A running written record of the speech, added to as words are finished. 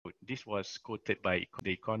this was quoted by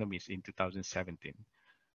The Economist in 2017.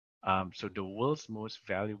 So the world's most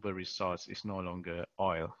valuable resource is no longer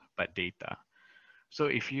oil, but data. So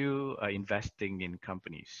if you are investing in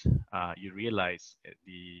companies, you realize that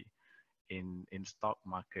in stock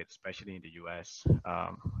market, especially in the US,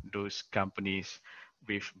 those companies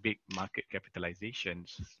with big market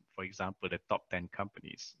capitalizations, for example, the top 10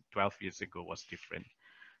 companies 12 years ago was different.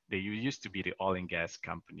 They used to be the oil and gas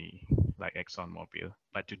company like ExxonMobil.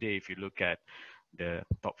 But today, if you look at the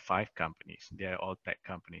top 5 companies, they're all tech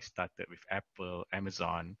companies started with Apple,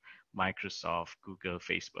 Amazon, Microsoft, Google,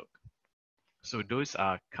 Facebook. So those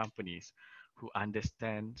are companies who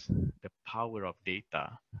understand the power of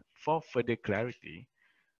data. For further clarity,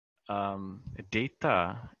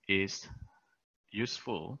 data is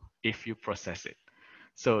useful if you process it.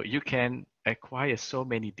 So you can acquire so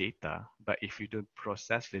many data, but if you don't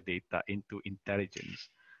process the data into intelligence,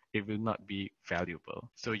 it will not be valuable.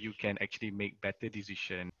 So you can actually make better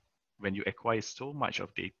decisions when you acquire so much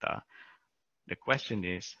of data. The question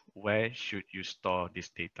is, where should you store this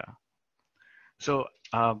data? So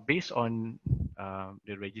based on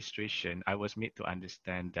the registration, I was made to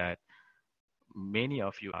understand that many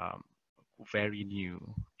of you are very new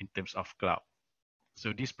in terms of cloud.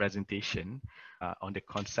 So this presentation on the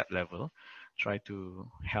concept level, try to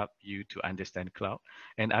help you to understand cloud.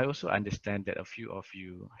 And I also understand that a few of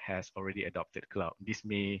you has already adopted cloud. This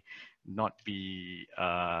may not be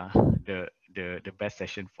the best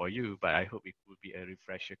session for you, but I hope it will be a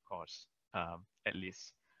refresher course at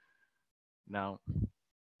least. Now,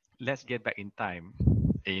 let's get back in time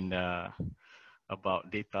in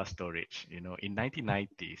about data storage. You know, in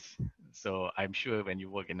 1990s, so I'm sure when you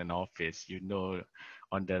work in an office, you know,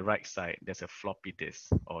 on the right side there's a floppy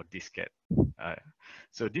disk or diskette.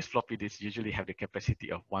 So this floppy disk usually have the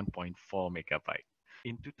capacity of 1.4 megabyte.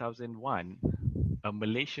 In 2001, a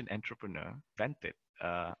Malaysian entrepreneur invented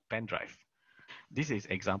a pen drive. This is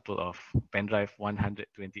example of pen drive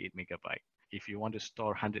 128 megabyte. If you want to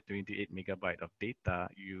store 128 megabyte of data,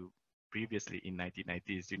 you previously in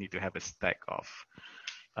 1990s, you need to have a stack of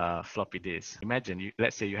floppy disks. Imagine,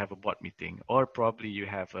 let's say you have a board meeting, or probably you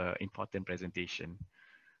have an important presentation,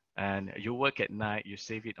 and you work at night, you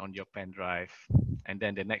save it on your pen drive, and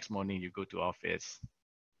then the next morning you go to office,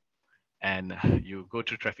 and you go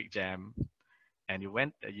through traffic jam, and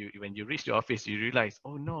when you reach the office, you realize,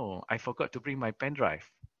 oh no, I forgot to bring my pen drive.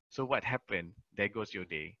 So what happened? There goes your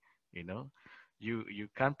day, you know. You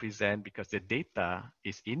can't present because the data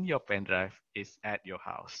is in your pen drive, is at your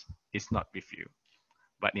house, it's not with you.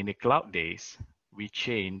 But in the cloud days, we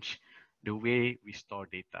change the way we store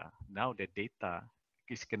data. Now the data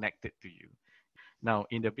is connected to you. Now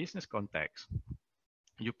in the business context,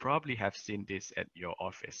 you probably have seen this at your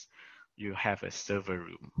office. You have a server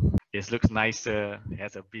room. It looks nicer, it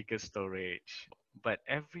has a bigger storage, but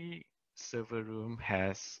every server room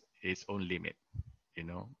has its own limit, you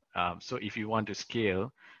know. So if you want to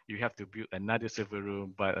scale, you have to build another server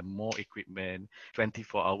room, buy more equipment,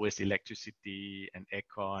 24 hours electricity and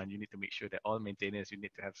aircon. You need to make sure that all maintenance, you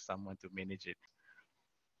need to have someone to manage it.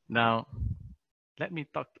 Now, let me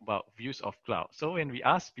talk about views of cloud. So when we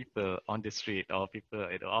ask people on the street or people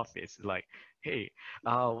at the office, like, hey,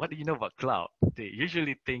 what do you know about cloud? They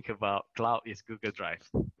usually think about cloud is Google Drive,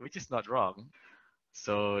 which is not wrong.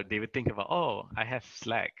 So they would think about, oh, I have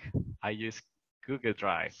Slack. I use Google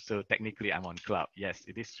Drive. So technically I'm on cloud. Yes,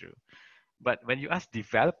 it is true. But when you ask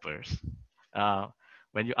developers,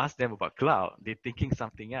 when you ask them about cloud, they're thinking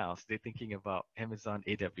something else. They're thinking about Amazon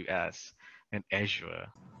AWS and Azure.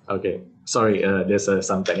 Okay, sorry, there's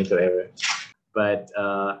some technical error. But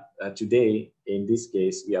today, in this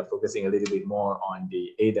case, we are focusing a little bit more on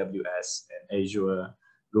the AWS and Azure,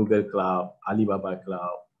 Google Cloud, Alibaba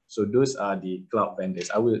Cloud. So those are the cloud vendors.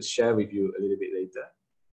 I will share with you a little bit later.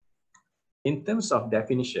 In terms of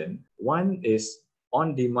definition, one is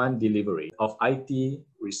on-demand delivery of IT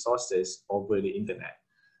resources over the internet.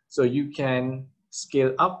 So you can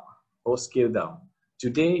scale up or scale down.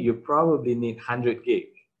 Today, you probably need 100 gig.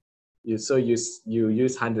 You use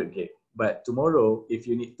 100 gig. But tomorrow, if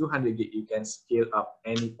you need 200 gig, you can scale up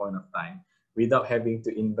any point of time without having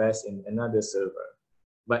to invest in another server.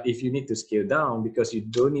 But if you need to scale down because you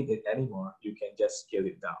don't need it anymore, you can just scale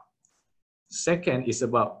it down. Second is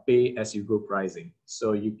about pay as you go pricing.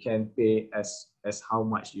 So you can pay as how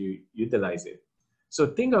much you utilize it. So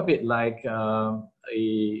think of it like a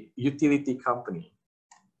utility company.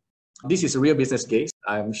 This is a real business case.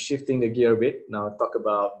 I'm shifting the gear a bit now. Talk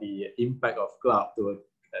about the impact of cloud to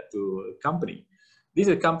a company. This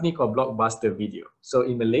is a company called Blockbuster Video. So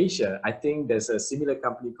in Malaysia, I think there's a similar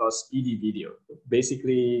company called Speedy Video.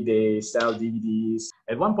 Basically, they sell DVDs.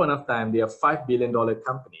 At one point of time, they're a $5 billion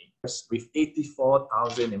company with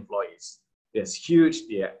 84,000 employees. They're huge,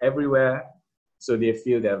 they're everywhere. So they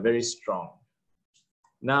feel they're very strong.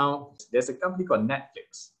 Now, there's a company called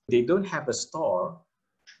Netflix. They don't have a store,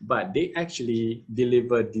 but they actually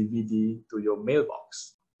deliver DVD to your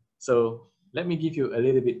mailbox. So let me give you a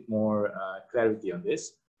little bit more clarity on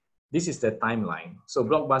this. This is the timeline. So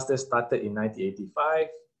Blockbuster started in 1985,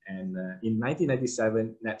 and in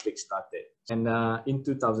 1997, Netflix started. And in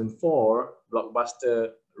 2004, Blockbuster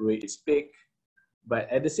reached its peak, but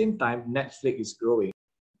at the same time, Netflix is growing.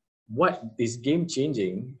 What is game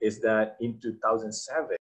changing is that in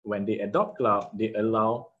 2007, when they adopt cloud, they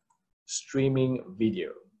allow streaming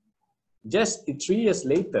video. Just 3 years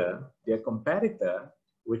later, their competitor,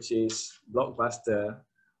 which is Blockbuster,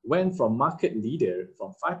 went from market leader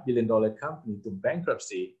from $5 billion company to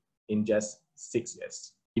bankruptcy in just 6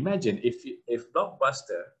 years. Imagine if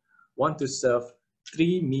Blockbuster want to serve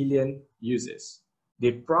 3 million users,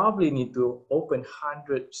 they probably need to open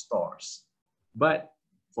 100 stores. But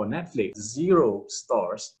for Netflix, 0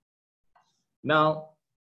 stores. Now,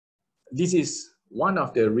 this is one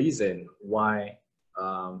of the reasons why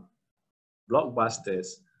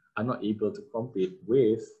blockbusters are not able to compete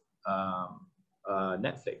with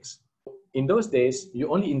Netflix. In those days, you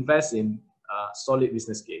only invest in solid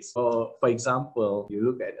business case. So, for example, you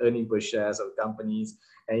look at earning per shares of companies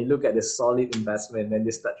and you look at the solid investment, then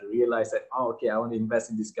they start to realize that, oh, okay, I want to invest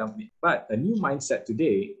in this company. But a new mindset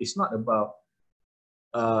today is not about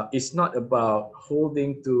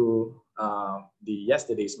holding to the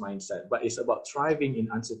yesterday's mindset, but it's about thriving in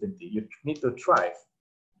uncertainty. You need to thrive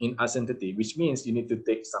in uncertainty, which means you need to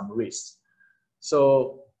take some risks.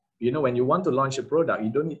 So, you know, when you want to launch a product, you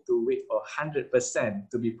don't need to wait for 100%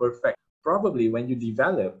 to be perfect. Probably when you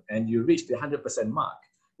develop and you reach the 100% mark,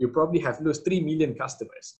 you probably have lost 3 million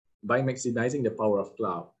customers. By maximizing the power of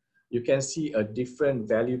cloud, you can see a different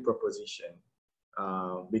value proposition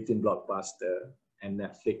between Blockbuster and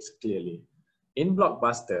Netflix clearly. In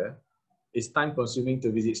Blockbuster, it's time consuming to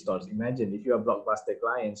visit stores. Imagine if you are Blockbuster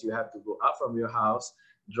clients, you have to go out from your house,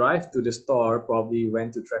 drive to the store, probably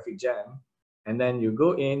went to traffic jam, and then you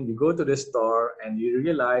go in, you go to the store, and you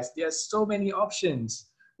realize there's so many options.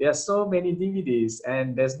 There are so many DVDs,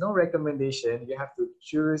 and there's no recommendation. You have to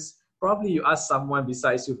choose. Probably you ask someone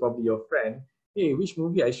besides you, probably your friend, hey, which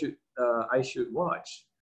movie I should watch?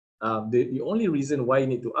 The only reason why you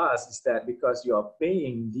need to ask is that because you are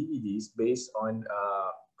paying DVDs based on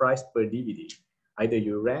price per DVD. Either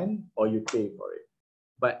you rent or you pay for it.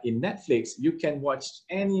 But in Netflix, you can watch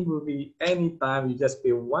any movie anytime. You just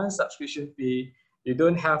pay one subscription fee. You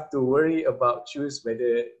don't have to worry about choose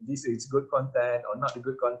whether this is good content or not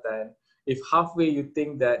good content. If halfway you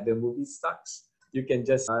think that the movie sucks, you can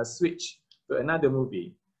just switch to another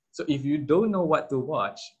movie. So if you don't know what to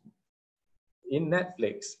watch, in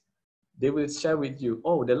Netflix, they will share with you,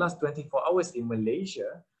 oh, the last 24 hours in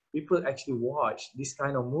Malaysia, people actually watch this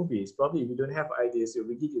kind of movies. Probably if you don't have ideas,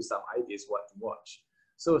 we give you some ideas what to watch.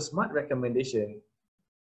 So smart recommendation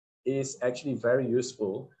is actually very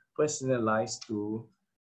useful, personalized to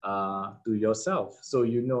yourself. So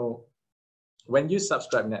you know, when you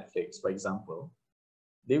subscribe Netflix, for example,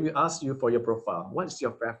 they will ask you for your profile. What's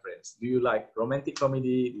your preference? Do you like romantic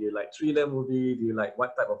comedy? Do you like thriller movie? Do you like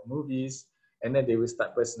what type of movies? And then they will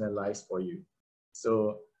start personalized for you.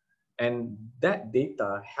 So, and that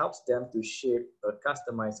data helps them to shape a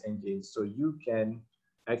customized engine so you can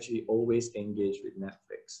actually always engage with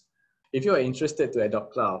Netflix. If you are interested to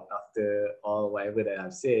adopt cloud after all whatever that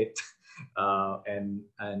I've said, and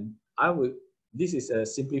I would, this is a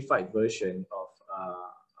simplified version of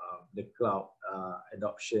the cloud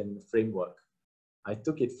adoption framework. I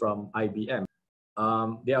took it from IBM.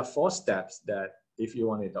 There are 4 steps that if you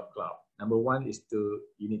want to adopt cloud. Number 1 is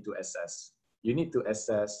you need to assess. You need to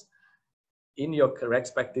assess in your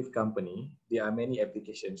respective company, there are many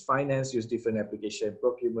applications. Finance use different application,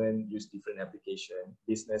 procurement use different application,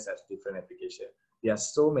 business has different application. There are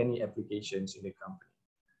so many applications in the company.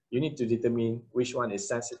 You need to determine which one is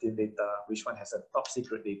sensitive data, which one has a top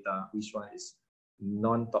secret data, which one is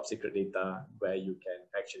non-top secret data where you can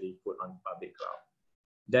actually put on public cloud.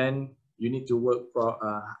 Then you need to work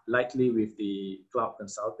likely with the cloud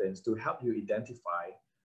consultants to help you identify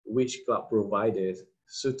which cloud providers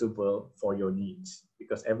suitable for your needs,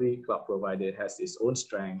 because every cloud provider has its own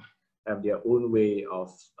strength, have their own way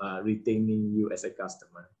of retaining you as a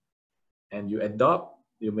customer. And you adopt,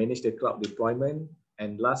 you manage the cloud deployment,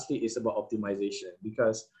 and lastly, it's about optimization,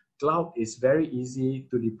 because cloud is very easy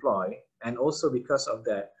to deploy, And also because of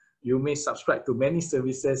that, you may subscribe to many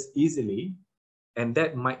services easily, and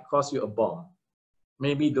that might cost you a bomb.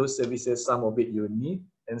 Maybe those services, some of it you need,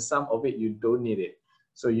 and some of it you don't need it.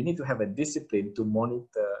 So you need to have a discipline to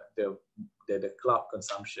monitor the cloud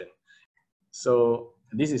consumption. So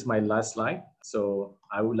this is my last slide. So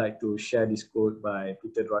I would like to share this quote by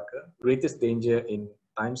Peter Drucker. Greatest danger in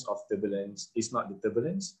times of turbulence is not the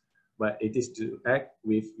turbulence, but it is to act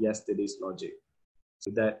with yesterday's logic.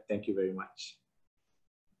 So with that, thank you very much.